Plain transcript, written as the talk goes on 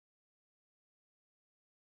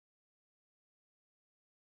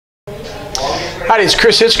Hi, it's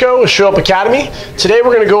Chris Hitchko with Show Up Academy. Today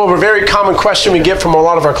we're going to go over a very common question we get from a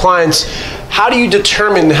lot of our clients. How do you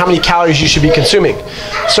determine how many calories you should be consuming?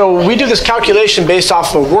 So we do this calculation based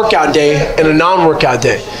off of a workout day and a non-workout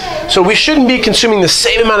day. So we shouldn't be consuming the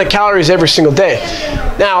same amount of calories every single day.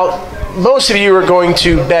 Now, most of you are going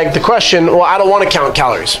to beg the question, well, I don't want to count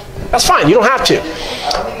calories. That's fine, you don't have to.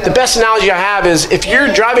 The best analogy I have is if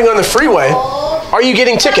you're driving on the freeway, are you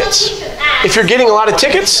getting tickets? If you're getting a lot of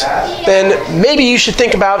tickets, then maybe you should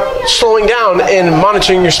think about slowing down and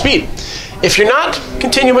monitoring your speed. If you're not,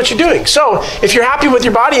 continue what you're doing. So if you're happy with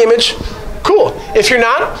your body image, cool. If you're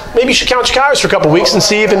not, maybe you should count your calories for a couple weeks and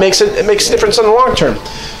see if it makes a difference in the long term.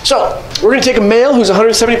 So we're going to take a male who's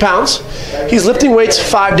 170 pounds. He's lifting weights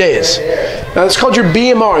 5 days. Now it's called your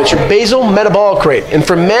BMR. It's your Basal Metabolic Rate. And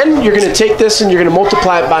for men, you're going to take this and you're going to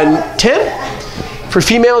multiply it by 10. For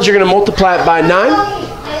females, you're going to multiply it by 9.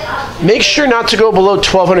 Make sure not to go below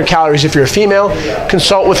 1,200 calories if you're a female.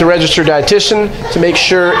 Consult with a registered dietitian to make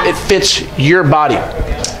sure it fits your body.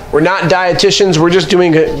 We're not dietitians, we're just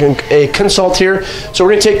doing a consult here. So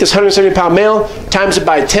we're going to take this 170-pound male, times it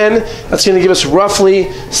by 10. That's going to give us roughly,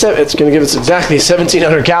 it's going to give us exactly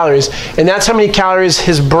 1,700 calories. And that's how many calories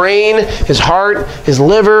his brain, his heart, his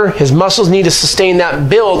liver, his muscles need to sustain that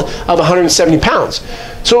build of 170 pounds.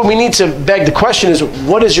 So what we need to beg the question is,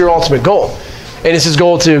 what is your ultimate goal? And is his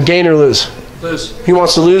goal to gain or lose? Lose. He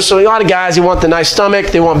wants to lose. So a lot of guys, they want the nice stomach,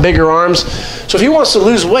 they want bigger arms. So if he wants to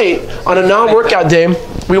lose weight on a non-workout day,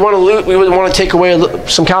 we would want to take away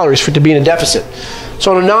some calories for it to be in a deficit.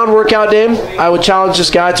 So on a non-workout day, I would challenge this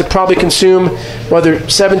guy to probably consume whether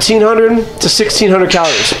 1,700 to 1,600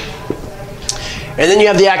 calories. And then you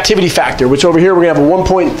have the activity factor, which over here we're going to have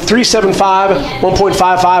a 1.375,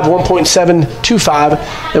 1.55, 1.725,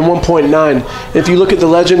 and 1.9. If you look at the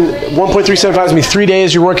legend, 1.375 is going to be 3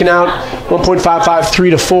 days you're working out, 1.55, 3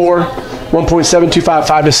 to 4, 1.725,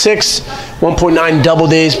 5 to 6, 1.9 double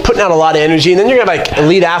days, putting out a lot of energy. And then you're going to have like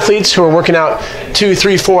elite athletes who are working out 2,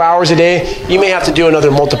 3, 4 hours a day. You may have to do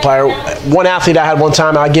another multiplier. One athlete I had one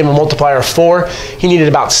time, I gave him a multiplier of 4. He needed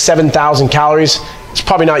about 7,000 calories. It's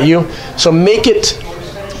probably not you. So make it,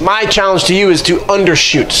 my challenge to you is to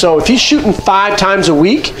undershoot. So if he's shooting 5 times a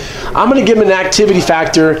week, I'm going to give him an activity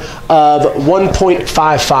factor of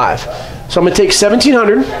 1.55. So I'm going to take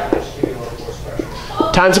 1,700,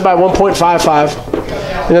 times it by 1.55,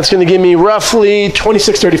 and that's going to give me roughly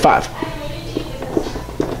 2635.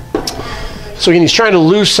 So again, he's trying to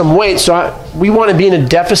lose some weight, so we want to be in a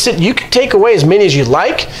deficit. You can take away as many as you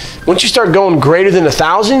like. Once you start going greater than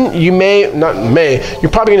 1,000, you're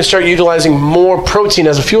probably going to start utilizing more protein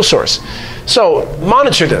as a fuel source. So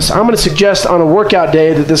monitor this. I'm going to suggest on a workout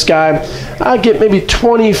day that this guy get maybe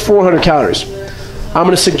 2,400 calories. I'm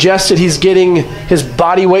going to suggest that he's getting his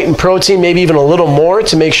body weight in protein, maybe even a little more,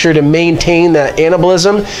 to make sure to maintain that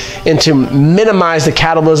anabolism and to minimize the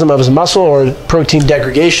catabolism of his muscle or protein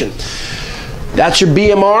degradation. That's your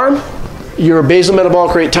BMR, your basal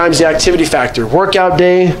metabolic rate times the activity factor. Workout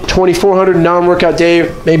day, 2,400, non-workout day,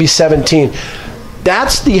 maybe 17.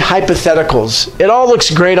 That's the hypotheticals. It all looks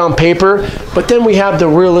great on paper, but then we have the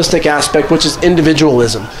realistic aspect, which is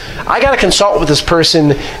individualism. I got to consult with this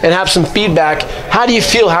person and have some feedback. How do you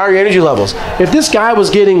feel? How are your energy levels? If this guy was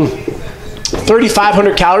getting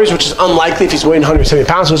 3,500 calories, which is unlikely if he's weighing 170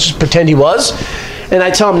 pounds, so let's just pretend he was, and I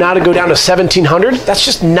tell him now to go down to 1,700, that's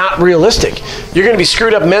just not realistic. You're going to be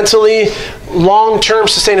screwed up mentally. Long-term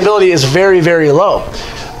sustainability is very, very low.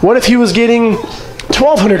 What if he was getting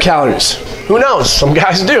 1,200 calories? Who knows? Some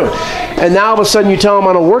guys do. And now all of a sudden you tell him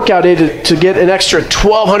on a workout day to get an extra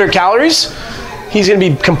 1,200 calories. He's going to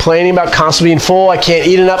be complaining about constantly being full. I can't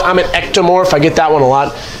eat enough. I'm an ectomorph. I get that one a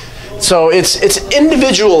lot. So it's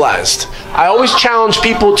individualized. I always challenge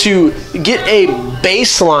people to get a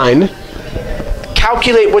baseline,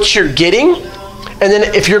 calculate what you're getting, and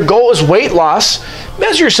then if your goal is weight loss,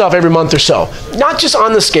 measure yourself every month or so. Not just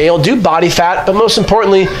on the scale, do body fat, but most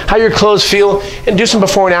importantly, how your clothes feel, and do some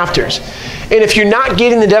before and afters. And if you're not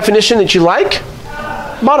getting the definition that you like,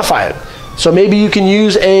 modify it. So maybe you can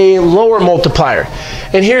use a lower multiplier.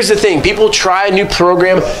 And here's the thing, people try a new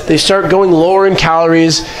program, they start going lower in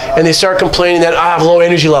calories, and they start complaining that I have low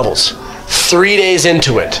energy levels 3 days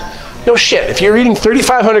into it. No shit. If you're eating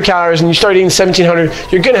 3,500 calories and you start eating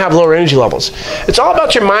 1,700, you're going to have lower energy levels. It's all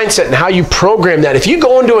about your mindset and how you program that. If you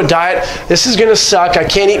go into a diet, this is going to suck, I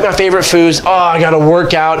can't eat my favorite foods, oh, I got to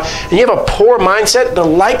work out, and you have a poor mindset, the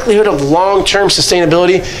likelihood of long-term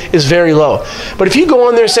sustainability is very low. But if you go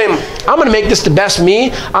on there saying, I'm going to make this the best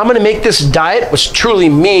me, I'm going to make this diet, which truly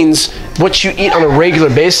means what you eat on a regular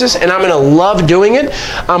basis, and I'm going to love doing it,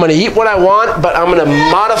 I'm going to eat what I want, but I'm going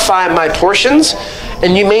to modify my portions,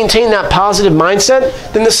 and you maintain that positive mindset,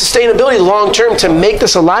 then the sustainability long-term to make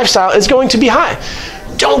this a lifestyle is going to be high.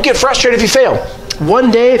 Don't get frustrated if you fail.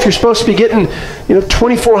 One day, if you're supposed to be getting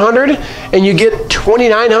 2,400 and you get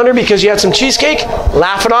 2,900 because you had some cheesecake,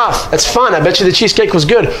 laugh it off. That's fun. I bet you the cheesecake was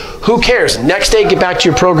good. Who cares? Next day, get back to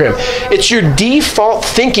your program. It's your default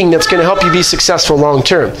thinking that's going to help you be successful long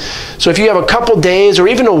term. So if you have a couple days or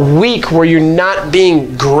even a week where you're not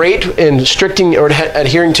being great in restricting or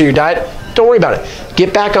adhering to your diet, don't worry about it.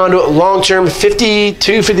 Get back onto it long term,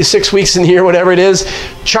 52, 56 weeks in here, whatever it is.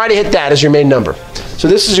 Try to hit that as your main number. So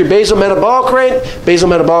this is your basal metabolic rate. Basal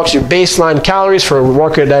metabolic is your baseline calories for a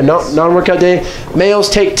workout day, non-workout day. Males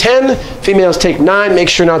take 10, females take 9. Make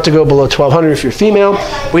sure not to go below 1,200 if you're female.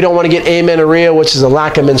 We don't want to get amenorrhea, which is a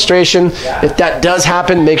lack of menstruation. If that does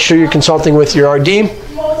happen, make sure you're consulting with your RD.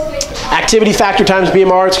 Activity factor times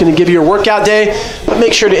BMR, it's going to give you your workout day, but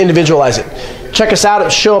make sure to individualize it. Check us out at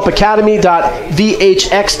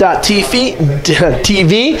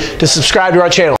showupacademy.vhx.tv to subscribe to our channel.